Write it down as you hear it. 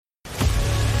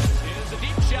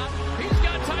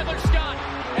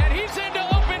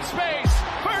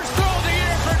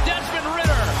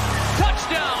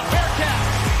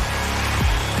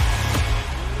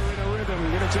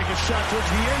towards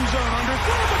the end zone,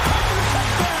 underthrown, McCaffrey,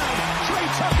 touchdown! Trey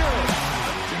Tucker!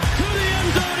 To the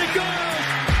end zone it goes!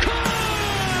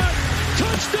 Caught!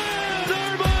 Touchdown,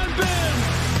 Armon Ben!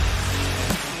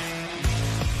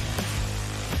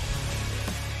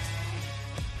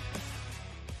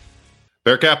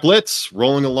 Bearcat Blitz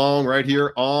rolling along right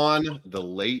here on the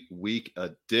late week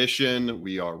edition.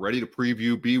 We are ready to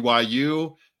preview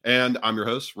BYU, and I'm your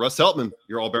host, Russ Heltman,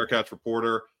 your All Bearcats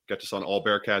reporter. Catch us on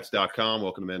allbearcats.com.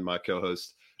 Welcome in my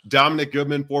co-host, Dominic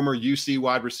Goodman, former UC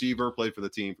wide receiver, played for the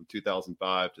team from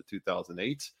 2005 to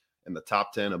 2008, in the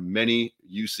top 10 of many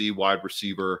UC wide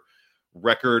receiver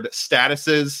record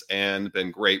statuses, and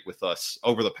been great with us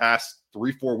over the past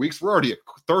 3-4 weeks. We're already a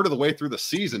third of the way through the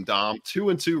season, Dom.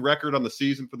 2-2 record on the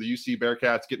season for the UC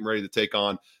Bearcats, getting ready to take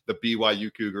on the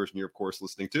BYU Cougars. And you're, of course,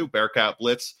 listening to Bearcat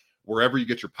Blitz, wherever you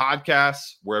get your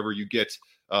podcasts, wherever you get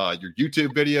your YouTube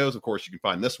videos. Of course, you can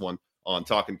find this one on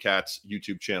Talking Cats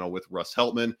YouTube channel with Russ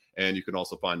Heltman. And you can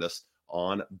also find us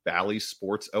on Bally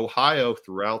Sports Ohio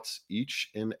throughout each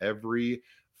and every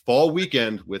fall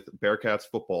weekend with Bearcats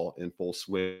football in full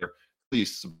swing.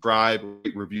 Please subscribe,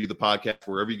 review the podcast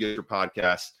wherever you get your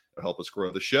podcasts. It'll help us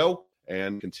grow the show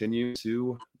and continue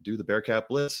to do the Bearcat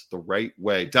Blitz the right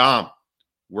way. Dom,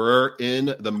 we're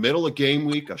in the middle of game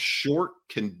week, a short,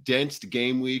 condensed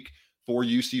game week for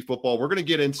UC football. We're going to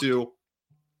get into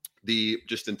the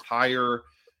just entire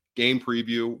game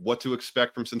preview, what to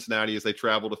expect from Cincinnati as they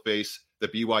travel to face the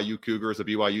BYU Cougars. The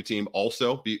BYU team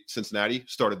also beat Cincinnati,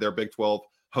 started their Big 12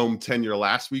 home tenure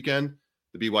last weekend.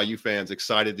 The BYU fans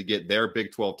excited to get their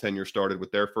Big 12 tenure started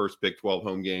with their first Big 12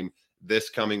 home game this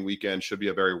coming weekend. Should be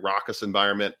a very raucous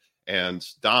environment. And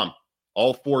Dom,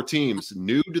 all four teams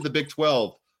new to the Big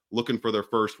 12 looking for their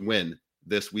first win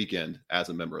this weekend as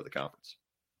a member of the conference.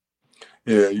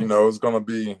 Yeah, it's going to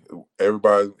be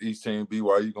everybody, each team,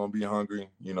 BYU going to be hungry.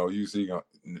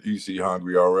 UC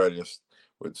hungry already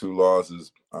with two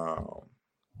losses.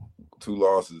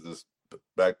 Is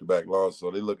back-to-back losses,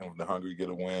 so they're looking for the hungry to get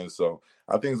a win. So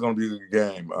I think it's going to be a good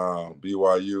game.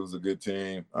 BYU is a good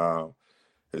team,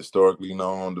 historically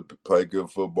known to play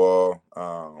good football,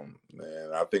 and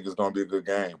I think it's going to be a good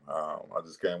game. I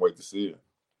just can't wait to see it.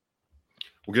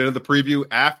 We'll get into the preview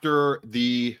after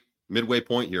the midway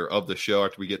point here of the show,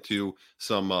 after we get to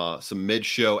some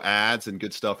mid-show ads and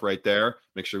good stuff right there.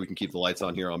 Make sure we can keep the lights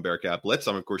on here on Bearcat Blitz.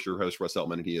 I'm, of course, your host, Russ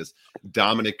Heltman, and he is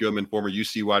Dominic Goodman, former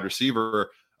UC wide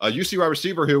receiver. UC wide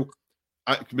receiver who,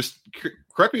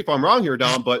 correct me if I'm wrong here,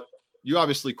 Dom, but you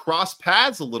obviously cross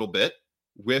paths a little bit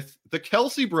with the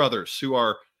Kelce brothers, who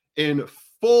are in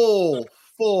full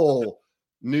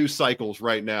news cycles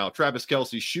right now. Travis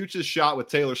Kelce shoots his shot with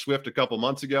Taylor Swift a couple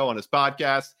months ago on his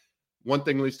podcast. One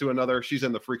thing leads to another. She's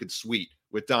in the freaking suite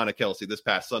with Donna Kelce this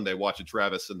past Sunday, watching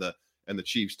Travis and the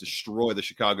Chiefs destroy the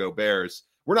Chicago Bears.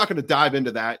 We're not going to dive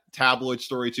into that tabloid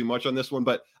story too much on this one,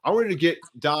 but I wanted to get,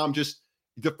 Dom, just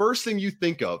the first thing you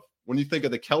think of when you think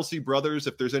of the Kelce brothers,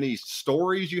 if there's any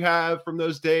stories you have from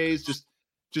those days,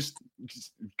 just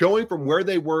going from where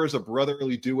they were as a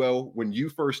brotherly duo when you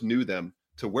first knew them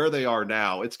to where they are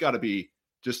now, it's got to be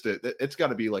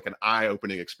like an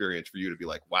eye-opening experience for you to be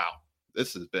like, wow,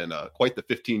 this has been quite the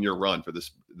 15-year run for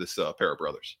this pair of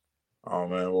brothers. Oh,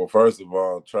 man. Well, first of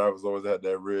all, Travis always had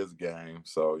that Riz game.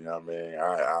 So, you know what I mean?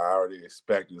 I already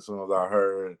expected, as soon as I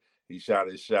heard he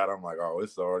shot his shot, I'm like, oh,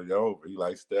 it's already over. He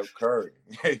like Steph Curry.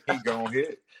 He gonna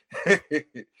hit.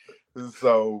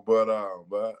 So, but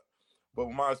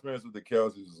my experience with the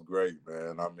Kelces was great,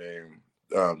 man. I mean,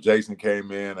 Jason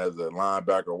came in as a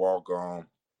linebacker, walk-on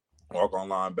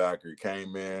linebacker. He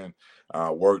came in,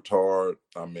 worked hard.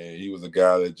 I mean, he was a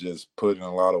guy that just put in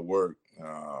a lot of work.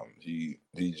 He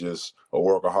just a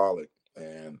workaholic.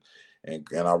 And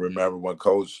I remember when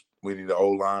we needed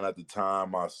O-line at the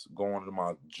time. I was going into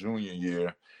my junior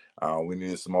year. We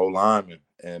needed some O-linemen,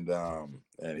 and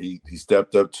he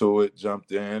stepped up to it,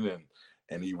 jumped in,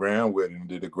 and he ran with it and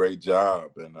did a great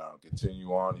job. And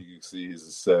continue on, you can see his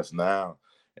success now.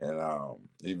 And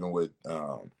even with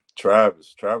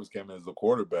Travis came in as a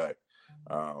quarterback.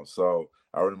 So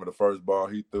I remember the first ball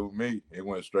he threw me, it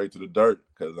went straight to the dirt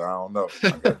because I don't know. I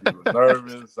guess he was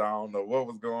nervous. I don't know what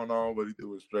was going on, but he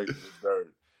threw it straight to the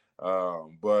dirt.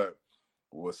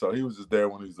 So he was just there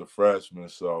when he was a freshman.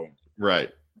 So right.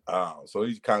 So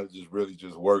he kind of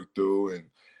just worked through, and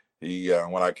he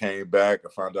when I came back, I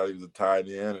found out he was a tight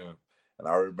end, and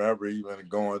I remember even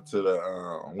going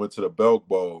to went to the Belk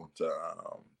Bowl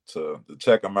to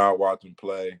check him out, watch him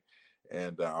play.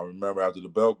 And I remember after the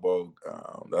Belk Bowl,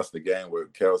 that's the game where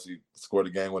Kelce scored a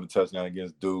game-winning touchdown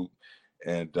against Duke.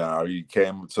 And he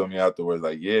came to me afterwards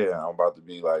like, yeah, I'm about to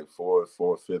be like fourth,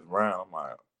 fifth round. I'm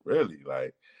like, really?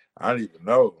 Like, I don't even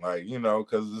know, like,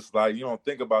 because it's like you don't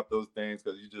think about those things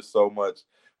because you're just so much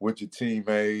with your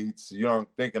teammates. You aren't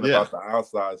thinking Yeah. about the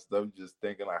outside stuff. You're just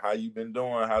thinking like, how you been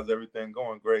doing? How's everything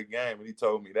going? Great game. And he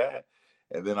told me that.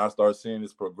 And then I started seeing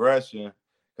his progression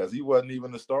because he wasn't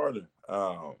even the starter.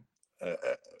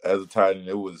 As a tight end,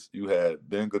 you had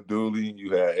Ben Gaduli,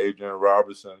 you had Adrian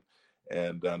Robertson,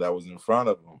 and that was in front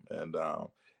of him.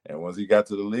 And once he got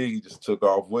to the league, he just took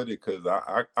off with it because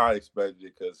I expected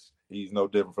it because he's no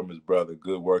different from his brother.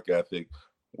 Good work ethic,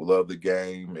 love the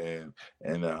game, and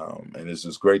it's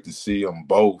just great to see them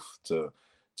both to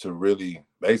really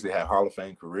basically have Hall of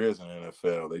Fame careers in the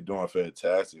NFL. They're doing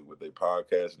fantastic with their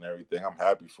podcast and everything. I'm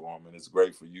happy for them, and it's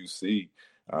great for UC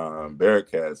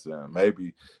Bearcats. And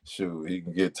maybe he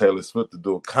can get Taylor Swift to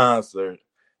do a concert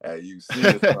at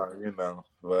UC or something,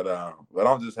 But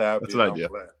I'm just happy. That's an idea.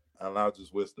 I'm glad. And I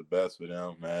just wish the best for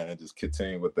them, man, and just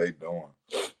continue what they're doing.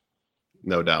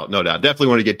 No doubt. Definitely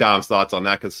want to get Dom's thoughts on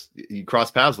that because you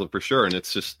cross paths with for sure, and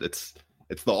it's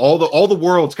all the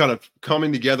world's kind of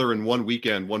coming together in one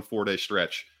weekend, 1 4-day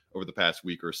stretch over the past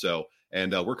week or so,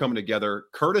 and we're coming together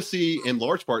courtesy in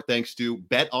large part thanks to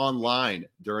Bet Online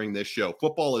during this show.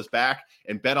 Football is back,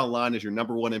 and Bet Online is your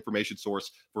number one information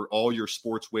source for all your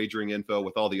sports wagering info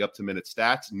with all the up-to-minute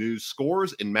stats, news,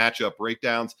 scores, and matchup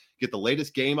breakdowns. Get the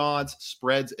latest game odds,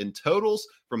 spreads, and totals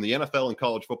from the NFL and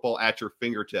college football at your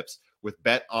fingertips with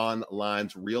Bet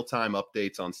Online's real-time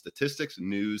updates on statistics,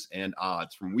 news, and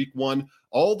odds. From week 1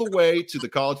 all the way to the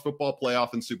college football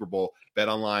playoff and Super Bowl, Bet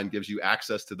Online gives you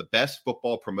access to the best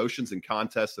football promotions and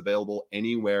contests available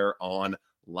anywhere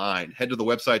online. Head to the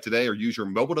website today or use your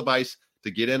mobile device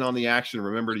to get in on the action.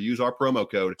 Remember to use our promo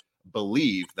code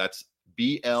BELIEVE. That's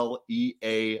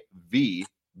BLEAV.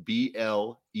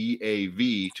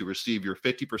 BLEAV to receive your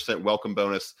 50% welcome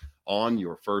bonus on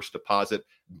your first deposit.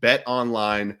 Bet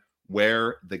Online,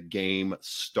 where the game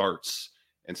starts.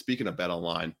 And speaking of Bet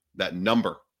Online, that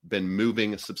number been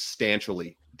moving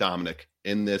substantially, Dominic,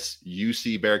 in this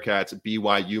UC Bearcats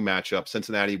BYU matchup.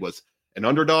 Cincinnati was an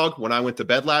underdog when I went to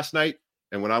bed last night,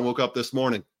 and when I woke up this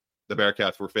morning, the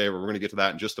Bearcats were favored. We're going to get to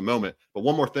that in just a moment. But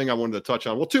one more thing I wanted to touch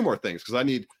on. Well, two more things, because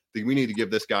we need to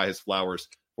give this guy his flowers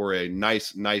for a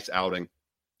nice outing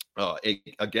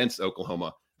against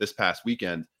Oklahoma this past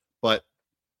weekend. But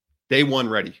day one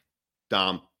ready,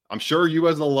 Dom. I'm sure you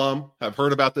as an alum have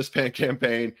heard about this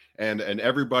campaign, and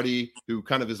everybody who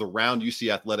kind of is around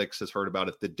UC Athletics has heard about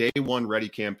it. The Day One Ready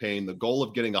campaign, the goal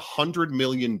of getting $100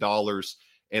 million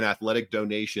in athletic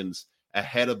donations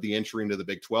ahead of the entry into the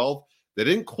Big 12. They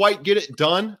didn't quite get it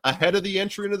done ahead of the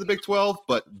entry into the Big 12,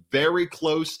 but very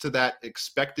close to that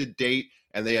expected date.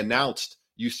 And they announced,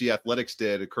 UC Athletics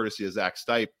did, courtesy of Zach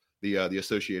Stipe, the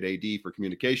associate AD for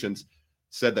communications,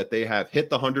 said that they have hit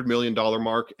the $100 million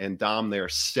mark, and Dom, they're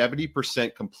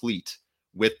 70% complete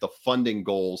with the funding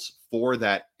goals for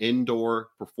that indoor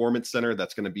performance center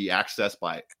that's going to be accessed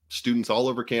by students all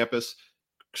over campus,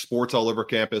 sports all over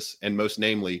campus, and most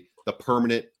namely, the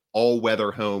permanent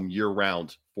all-weather home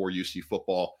year-round for UC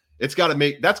football. That's got to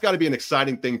be an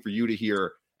exciting thing for you to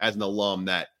hear as an alum,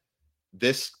 that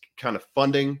this kind of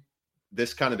funding,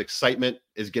 this kind of excitement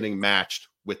is getting matched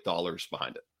with dollars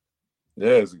behind it.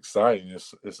 Yeah, it's exciting.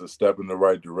 It's a step in the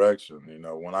right direction.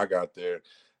 When I got there,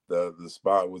 the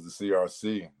spot was the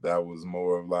CRC. That was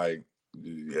more of like,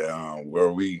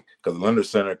 where because the Lender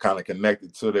Center kind of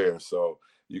connected to there, so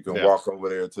you can walk over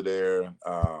there to there.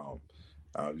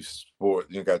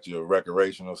 You got your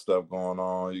recreational stuff going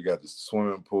on. You got the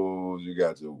swimming pools. You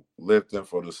got your lifting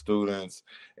for the students,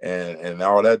 and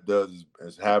all that does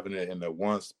is having it in the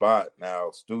one spot.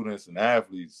 Now, students and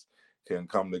athletes can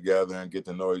come together and get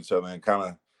to know each other and kind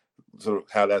of sort of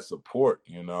have that support,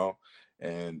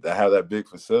 and to have that big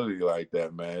facility like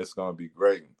that, man, it's going to be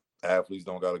great. Athletes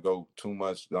don't got to go too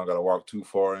much. Don't got to walk too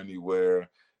far anywhere.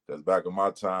 Because back in my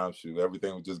time,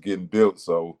 everything was just getting built.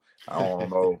 So I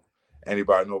don't know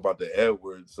anybody know about the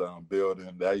Edwards building.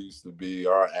 That used to be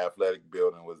our athletic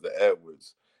building, was the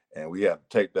Edwards. And we had to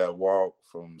take that walk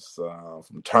from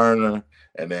Turner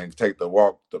and then take the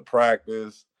walk to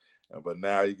practice. But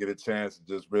now you get a chance to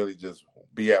just really just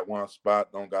be at one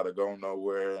spot, don't got to go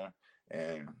nowhere,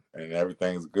 and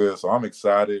everything's good. So I'm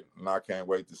excited, and I can't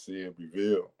wait to see it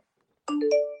revealed.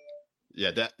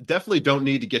 Yeah, definitely don't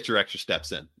need to get your extra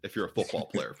steps in if you're a football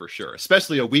player, for sure,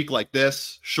 especially a week like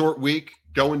this, short week,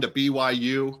 going to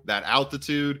BYU, that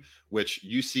altitude, which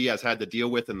UC has had to deal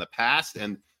with in the past.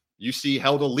 And UC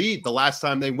held a lead the last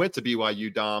time they went to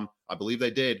BYU, Dom. I believe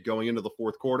they did, going into the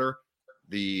fourth quarter.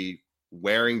 The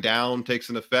wearing down takes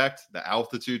an effect. The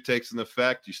altitude takes an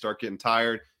effect. You start getting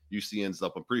tired. UC ends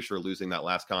up, I'm pretty sure, losing that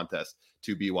last contest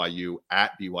to BYU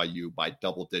at BYU by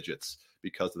double digits.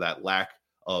 because of that lack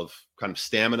of kind of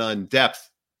stamina and depth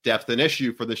an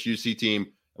issue for this UC team.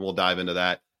 And we'll dive into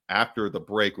that after the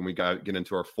break when we get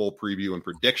into our full preview and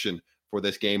prediction for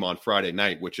this game on Friday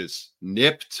night, which is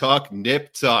nip tuck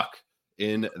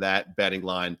in that betting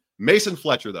line. Mason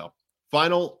Fletcher, though,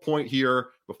 final point here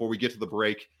before we get to the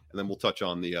break, and then we'll touch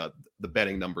on the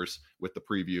betting numbers with the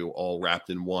preview all wrapped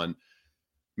in one.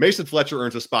 Mason Fletcher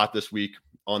earns a spot this week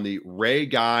on the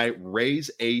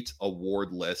Raise 8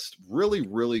 award list. Really,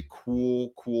 really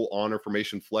cool honor for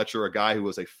Mason Fletcher, a guy who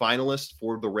was a finalist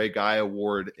for the Ray Guy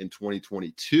Award in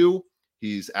 2022.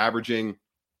 He's averaging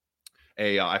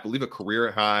I believe a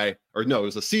career high, or no, it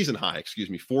was a season high,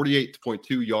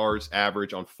 48.2 yards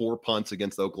average on 4 punts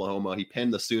against Oklahoma. He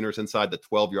pinned the Sooners inside the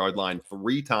 12-yard line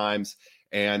 3 times,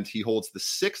 and he holds the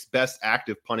 6th best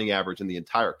active punting average in the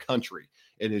entire country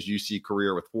in his UC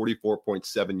career with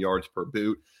 44.7 yards per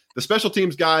boot. The special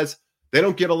teams guys, they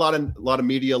don't get a lot of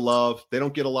media love. They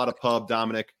don't get a lot of pub,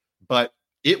 Dominic, but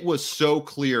it was so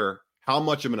clear how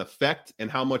much of an effect and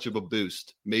how much of a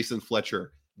boost Mason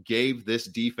Fletcher gave this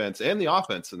defense and the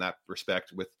offense in that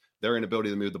respect, with their inability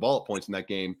to move the ball at points in that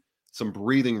game, some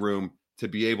breathing room to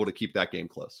be able to keep that game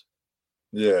close.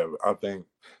 Yeah, I think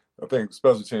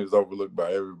special teams is overlooked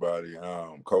by everybody.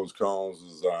 Coach Combs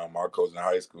was my coach in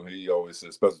high school. He always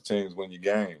said special teams win your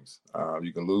games.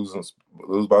 You can lose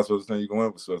by special teams, you can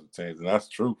win with special teams, and that's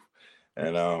true.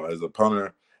 And as a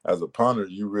punter,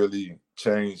 you really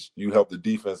you help the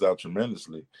defense out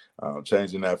tremendously,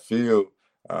 changing that field.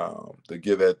 To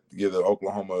give the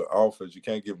Oklahoma offense, you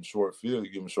can't give them short field.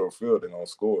 You give them short field, they're gonna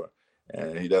score.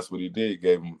 And that's what he did. He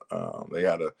gave them. They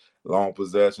had a long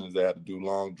possessions. They had to do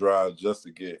long drives just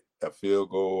to get a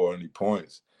field goal or any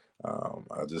points.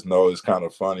 I just know it's kind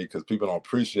of funny because people don't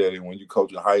appreciate it when you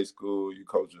coach in high school, you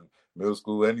coach in middle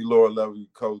school, any lower level you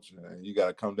coach, and you got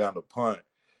to come down to punt.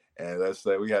 And let's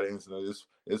say we had an incident.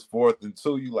 It's 4th and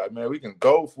 2. You like, man, we can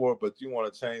go for it, but you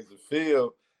want to change the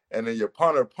field, and then your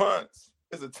punter punts.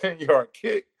 It's a 10-yard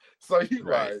kick. So you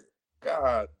right. Like,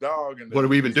 God, dog. And what do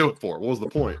we even do it for? What was the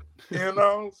point?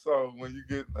 So when you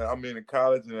get, in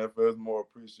college and NFL, it's more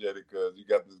appreciated because you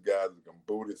got these guys that can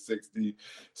boot it 60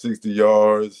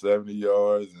 yards, 70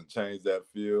 yards, and change that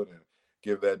field and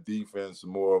give that defense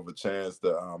more of a chance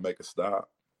to make a stop.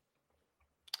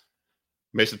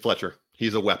 Mason Fletcher,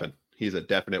 he's a weapon. He's a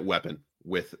definite weapon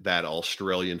with that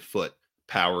Australian foot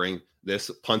powering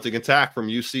this punting attack from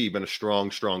UC. Been a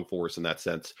strong force in that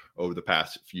sense over the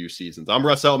past few seasons. I'm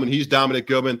Russ Eltman. He's Dominic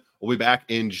Goodman. We'll be back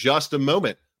in just a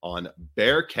moment on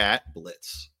Bearcat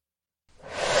Blitz.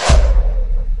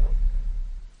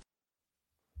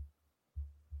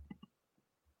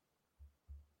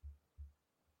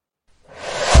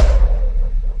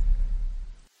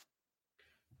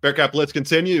 Bearcat Blitz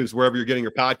continues wherever you're getting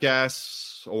your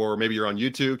podcasts, or maybe you're on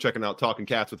YouTube checking out Talking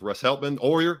Cats with Russ Heltman,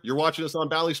 or you're watching us on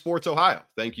Bally Sports Ohio.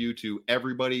 Thank you to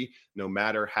everybody, no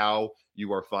matter how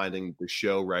you are finding the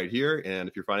show right here. And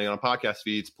if you're finding it on podcast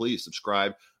feeds, please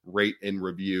subscribe, rate, and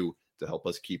review to help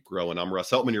us keep growing. I'm Russ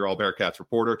Heltman, your All Bearcats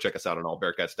reporter. Check us out on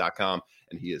allbearcats.com.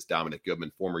 And he is Dominic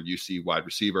Goodman, former UC wide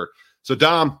receiver. So,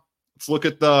 Dom, let's look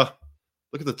at the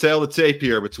tail of the tape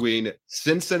here between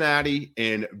Cincinnati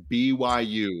and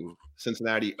BYU.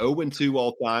 Cincinnati 0-2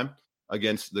 all time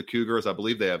against the Cougars. I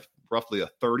believe they have roughly a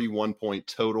 31-point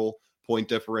total point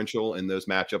differential in those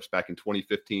matchups back in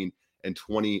 2015 and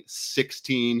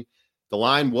 2016. The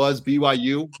line was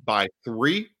BYU by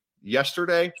 3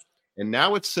 yesterday, and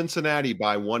now it's Cincinnati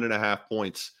by 1.5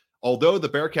 points, although the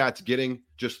Bearcats getting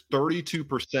just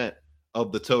 32%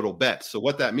 of the total bets. So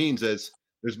what that means is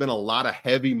there's been a lot of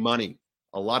heavy money,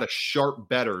 a lot of sharp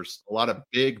bettors, a lot of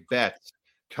big bets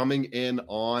coming in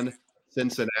on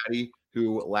Cincinnati,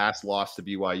 who last lost to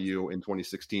BYU in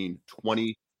 2016,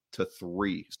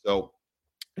 20-3. So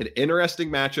an interesting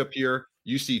matchup here.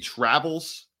 UC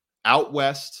travels out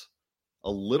west,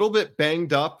 a little bit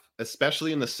banged up,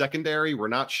 especially in the secondary. We're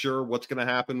not sure what's going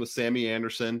to happen with Sammy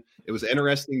Anderson. It was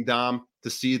interesting, Dom, to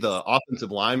see the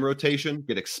offensive line rotation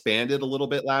get expanded a little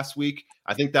bit last week.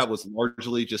 I think that was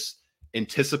largely just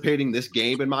anticipating this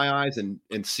game in my eyes and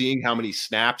seeing how many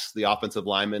snaps the offensive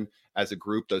linemen as a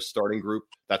group, that starting group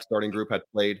had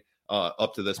played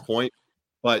up to this point.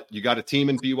 But you got a team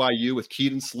in BYU with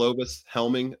Keaton Slovis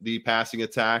helming the passing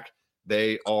attack.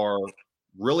 They are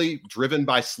really driven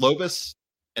by Slovis,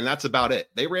 and that's about it.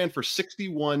 They ran for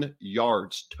 61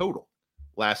 yards total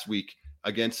last week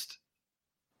against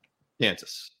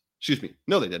Kansas. Excuse me.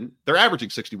 No, they didn't. They're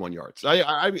averaging 61 yards.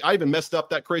 I even messed up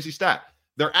that crazy stat.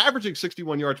 They're averaging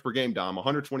 61 yards per game, Dom,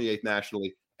 128th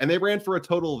nationally, and they ran for a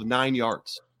total of 9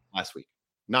 yards last week.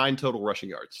 9 total rushing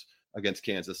yards against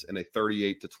Kansas in a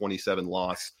 38-27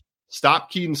 loss.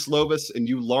 stop Keaton Slovis, and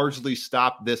you largely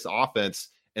stop this offense,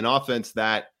 an offense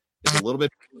that is a little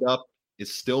bit up,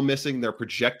 is still missing their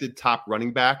projected top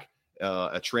running back,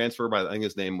 a transfer by, I think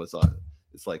his name was,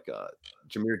 it's like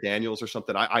Jameer Daniels or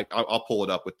something. I'll pull it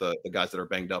up with the guys that are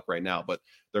banged up right now, but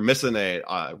they're missing a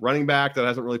running back that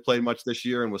hasn't really played much this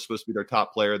year and was supposed to be their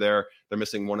top player there. They're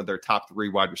missing one of their top 3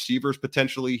 wide receivers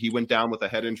potentially. He went down with a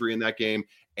head injury in that game,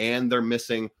 and they're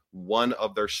missing one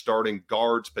of their starting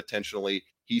guards potentially.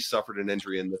 He suffered an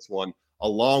injury in this one,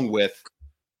 along with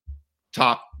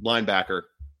top linebacker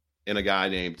and a guy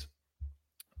named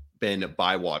Ben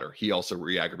Bywater. He also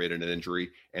re-aggravated an injury,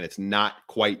 and it's not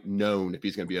quite known if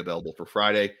he's going to be available for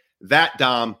Friday. That,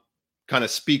 Dom, kind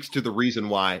of speaks to the reason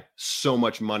why so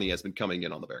much money has been coming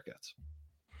in on the Bearcats.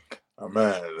 Oh,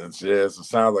 man, it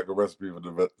sounds like a recipe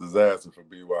for disaster for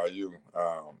BYU.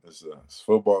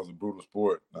 Football is a brutal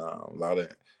sport.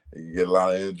 You get a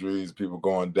lot of injuries, people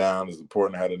going down. It's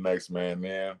important to have the next man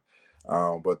in.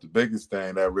 But the biggest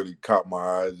thing that really caught my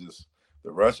eye is just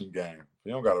the rushing game. If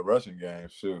you don't got a rushing game,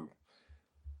 shoot.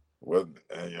 Well,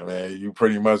 you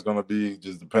pretty much going to be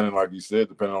just depending, like you said,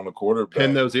 depending on the quarterback.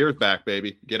 Pin those ears back,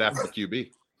 baby. Get after the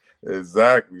QB.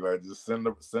 Exactly. Like, just send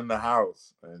the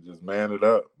house and just man it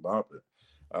up, bump it.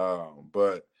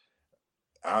 But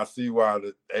I see why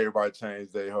everybody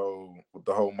changed the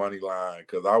whole money line,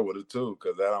 because I would have too,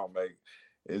 because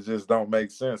it just don't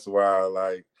make sense why,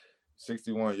 like,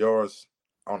 61 yards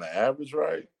on the average,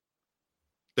 right?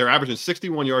 They're averaging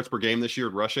 61 yards per game this year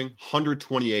at rushing,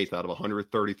 128th out of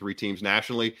 133 teams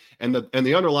nationally. And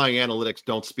the underlying analytics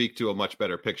don't speak to a much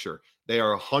better picture. They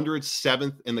are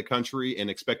 107th in the country in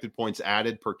expected points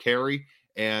added per carry,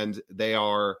 and they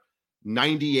are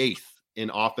 98th in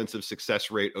offensive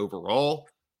success rate overall,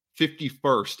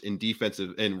 51st in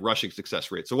defensive and rushing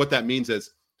success rate. So what that means is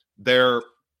they're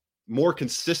more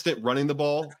consistent running the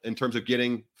ball in terms of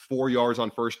getting 4 yards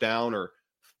on first down or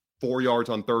 4 yards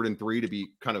on 3rd and 3 to be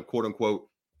kind of quote unquote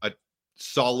a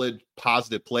solid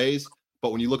positive plays.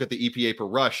 But when you look at the EPA per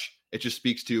rush, it just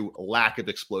speaks to a lack of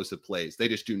explosive plays. They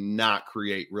just do not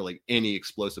create really any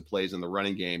explosive plays in the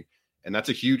running game. And that's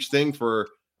a huge thing for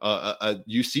a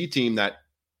UC team that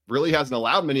really hasn't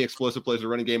allowed many explosive plays in the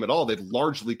running game at all. They've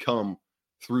largely come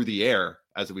through the air,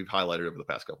 as we've highlighted over the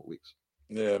past couple of weeks.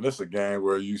 Yeah, this is a game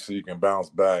where UC can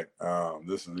bounce back.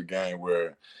 This is a game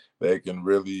where they can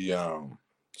really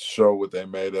show what they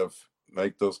made of,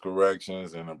 make those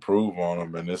corrections and improve on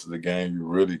them. And this is a game you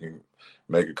really can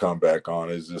make a comeback on.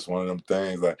 It's just one of them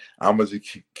things, like, I'm going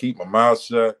to keep my mouth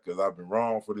shut because I've been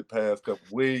wrong for the past couple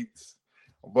weeks.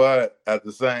 But at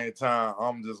the same time,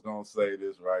 I'm just going to say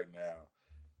this right now.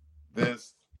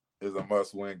 This is a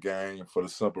must-win game for the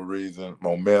simple reason,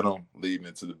 momentum leading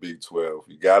into the Big 12.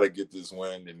 You got to get this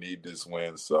win. You need this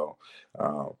win. So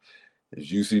if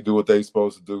UC do what they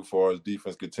supposed to do for us,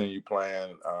 defense continue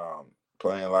playing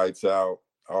lights out,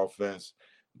 offense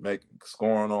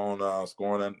scoring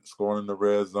in the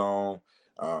red zone,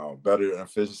 better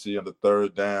efficiency on the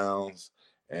third downs,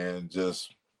 and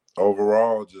just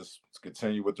overall just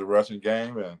continue with the rushing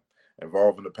game and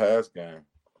involve in the pass game.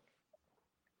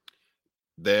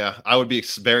 Yeah, I would be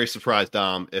very surprised,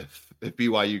 Dom, if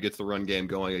BYU gets the run game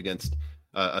going against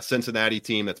a Cincinnati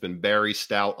team that's been very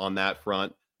stout on that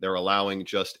front. They're allowing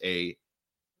the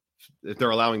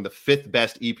 5th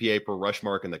best EPA per rush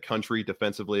mark in the country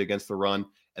defensively against the run,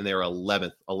 and they're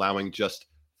 11th, allowing just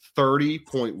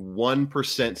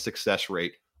 30.1% success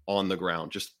rate on the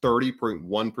ground. Just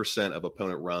 30.1% of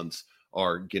opponent runs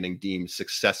are getting deemed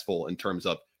successful in terms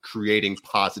of creating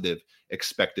positive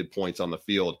expected points on the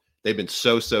field. They've been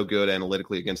so good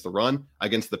analytically against the run.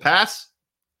 Against the pass,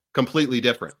 completely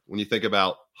different. When you think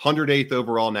about 108th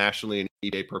overall nationally in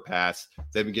EPA per pass,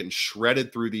 they've been getting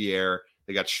shredded through the air.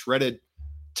 They got shredded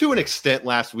to an extent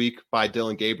last week by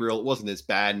Dylan Gabriel. It wasn't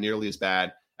nearly as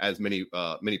bad as many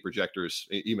projectors.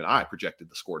 Even I projected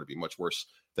the score to be much worse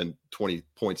than 20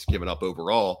 points given up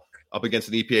overall, up against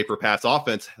an EPA per pass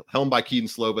offense helmed by Keaton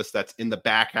Slovis that's in the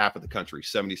back half of the country,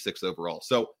 76 overall.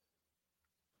 So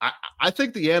I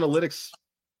think the analytics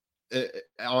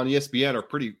on ESPN are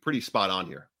pretty spot on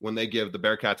here when they give the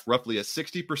Bearcats roughly a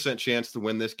 60% chance to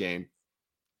win this game.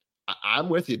 I'm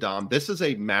with you, Dom. This is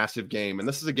a massive game, and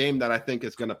this is a game that I think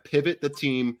is going to pivot the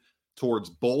team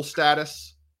towards bowl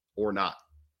status or not.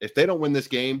 If they don't win this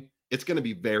game, it's going to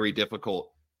be very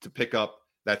difficult to pick up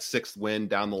that 6th win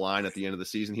down the line at the end of the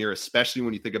season here, especially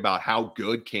when you think about how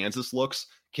good Kansas looks.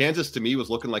 Kansas, to me,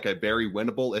 was looking like a very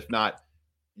winnable, if not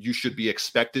you should be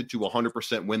expected to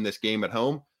 100% win this game at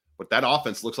home. But that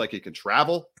offense looks like it can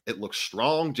travel. It looks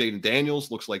strong. Jaden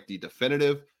Daniels looks like the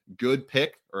definitive good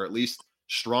pick, or at least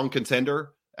strong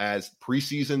contender as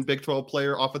preseason Big 12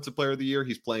 offensive player of the year.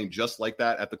 He's playing just like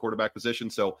that at the quarterback position.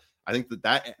 So I think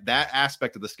that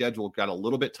aspect of the schedule got a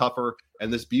little bit tougher,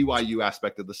 and this BYU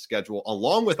aspect of the schedule,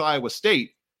 along with Iowa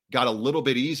State, got a little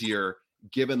bit easier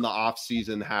given the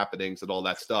offseason happenings and all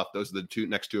that stuff. Those are the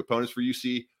next two opponents for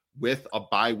UC with a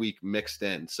bye week mixed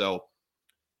in. So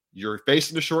you're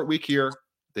facing a short week here.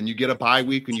 Then you get a bye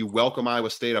week and you welcome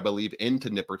Iowa State, I believe, into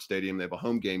Nippert Stadium. They have a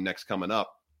home game next coming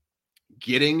up.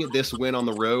 Getting this win on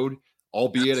the road,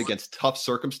 albeit against tough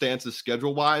circumstances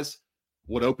schedule-wise,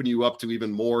 would open you up to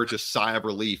even more just sigh of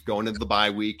relief going into the bye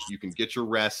week. You can get your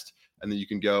rest, and then you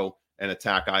can go and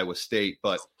attack Iowa State.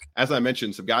 But as I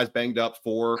mentioned, some guys banged up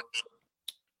for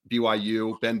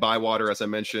BYU. Ben Bywater, as I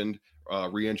mentioned,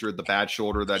 re-injured the bad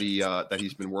shoulder that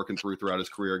he's been working throughout his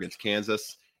career against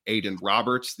Kansas. Aiden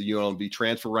Roberts, the UNLV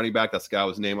transfer running back, that's the guy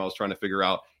whose name I was trying to figure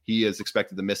out. He is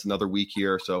expected to miss another week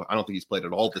here, so I don't think he's played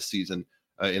at all this season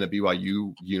in a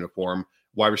BYU uniform.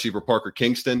 Wide receiver Parker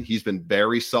Kingston, he's been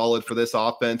very solid for this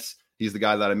offense. He's the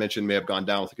guy that I mentioned may have gone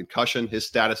down with a concussion. His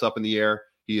status up in the air.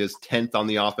 He is 10th on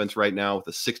the offense right now with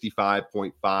a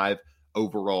 65.5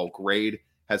 overall grade.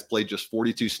 Has played just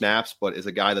 42 snaps, but is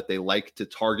a guy that they like to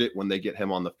target when they get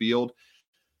him on the field.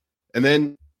 And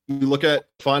then you look at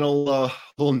final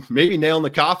little maybe nail in the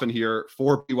coffin here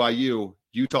for BYU,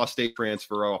 Utah State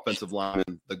transfer offensive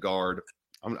lineman, the guard.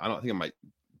 I don't think I might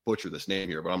butcher this name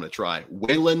here, but I'm going to try.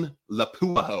 Waylon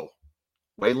Lepuaho.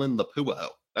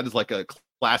 That is like a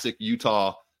classic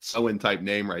Utah Soen type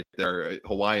name right there, a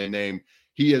Hawaiian name.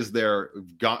 He is their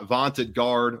vaunted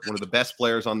guard, one of the best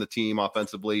players on the team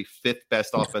offensively, 5th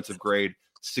best offensive grade,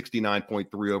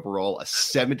 69.3 overall, a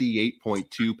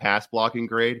 78.2 pass blocking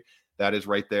grade. That is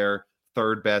right there,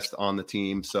 3rd best on the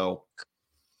team. So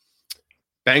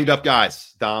banged up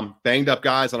guys, Dom. Banged up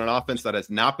guys on an offense that has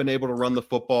not been able to run the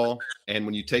football. And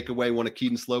when you take away one of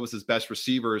Keaton Slovis's best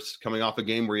receivers coming off a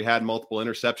game where he had multiple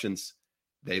interceptions,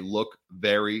 they look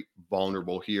very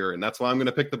vulnerable here. And that's why I'm going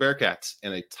to pick the Bearcats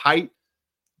in a tight,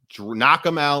 knock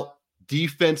them out,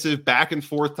 defensive back and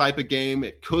forth type of game.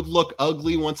 It could look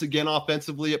ugly once again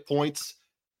offensively at points,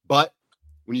 but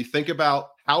when you think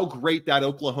about how great that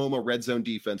Oklahoma red zone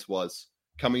defense was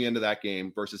coming into that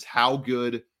game versus how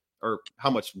good or how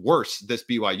much worse this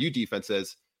BYU defense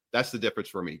is, that's the difference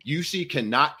for me. UC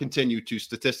cannot continue to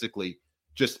statistically,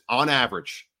 just on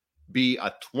average, be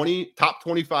a top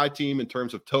 25 team in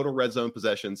terms of total red zone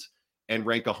possessions and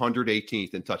rank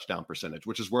 118th in touchdown percentage,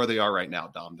 which is where they are right now,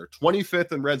 Dom. They're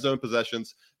 25th in red zone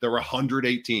possessions. They're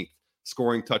 118th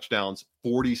scoring touchdowns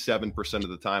 47% of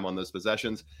the time on those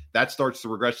possessions. That starts to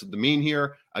regress to the mean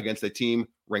here against a team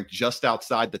ranked just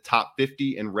outside the top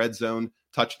 50 in red zone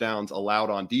touchdowns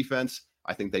allowed on defense.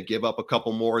 I think they give up a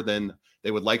couple more than they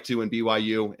would like to in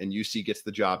BYU, and UC gets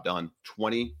the job done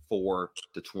 24-21.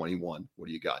 What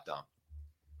do you got, Dom?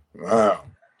 Wow.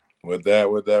 With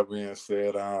that being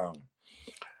said,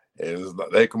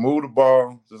 they can move the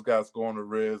ball, just got to score in the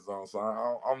red zone. So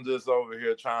I'm just over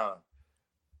here trying to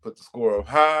put the score up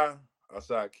high. I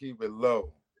try to keep it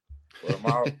low.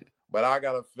 But I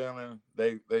got a feeling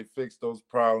they fixed those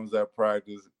problems at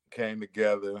practice, came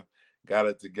together, got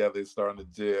it together, it's starting to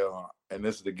gel, and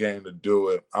this is the game to do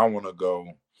it. I'm gonna go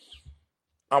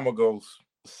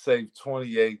safe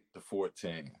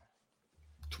 28-14.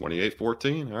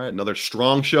 28-14. All right, another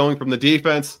strong showing from the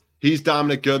defense. He's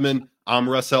Dominic Goodman. I'm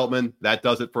Russ Heltman. That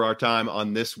does it for our time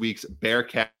on this week's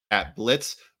Bearcat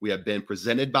Blitz. We have been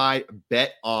presented by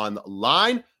Bet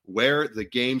Online, where the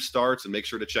game starts, and make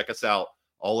sure to check us out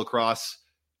all across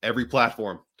every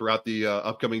platform throughout the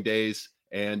upcoming days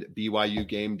and BYU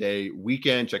game day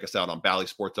weekend. Check us out on Bally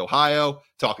Sports Ohio,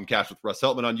 Talking Cash with Russ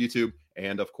Heltman on YouTube,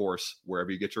 and of course, wherever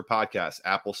you get your podcasts,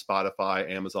 Apple, Spotify,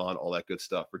 Amazon, all that good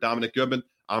stuff. For Dominic Goodman,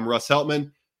 I'm Russ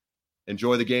Heltman.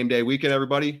 Enjoy the game day weekend,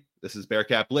 everybody. This is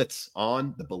Bearcat Blitz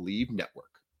on the Believe Network.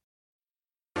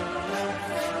 6,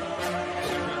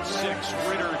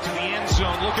 Ritter to the end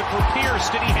zone, looking for Pierce.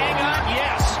 Did he hang on?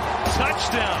 Yes.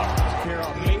 Touchdown.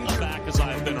 The back as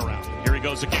I've been around. Here he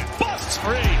goes again. Busts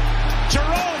free.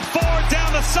 Jerome Ford down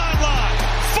the sideline.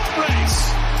 Foot race.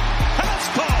 House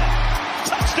call.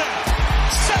 Touchdown.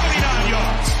 79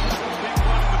 yards. Big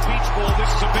one in the Peach Bowl. This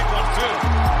is a big one, too.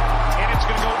 And it's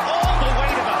going to go all the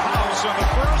way to the house on the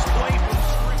first play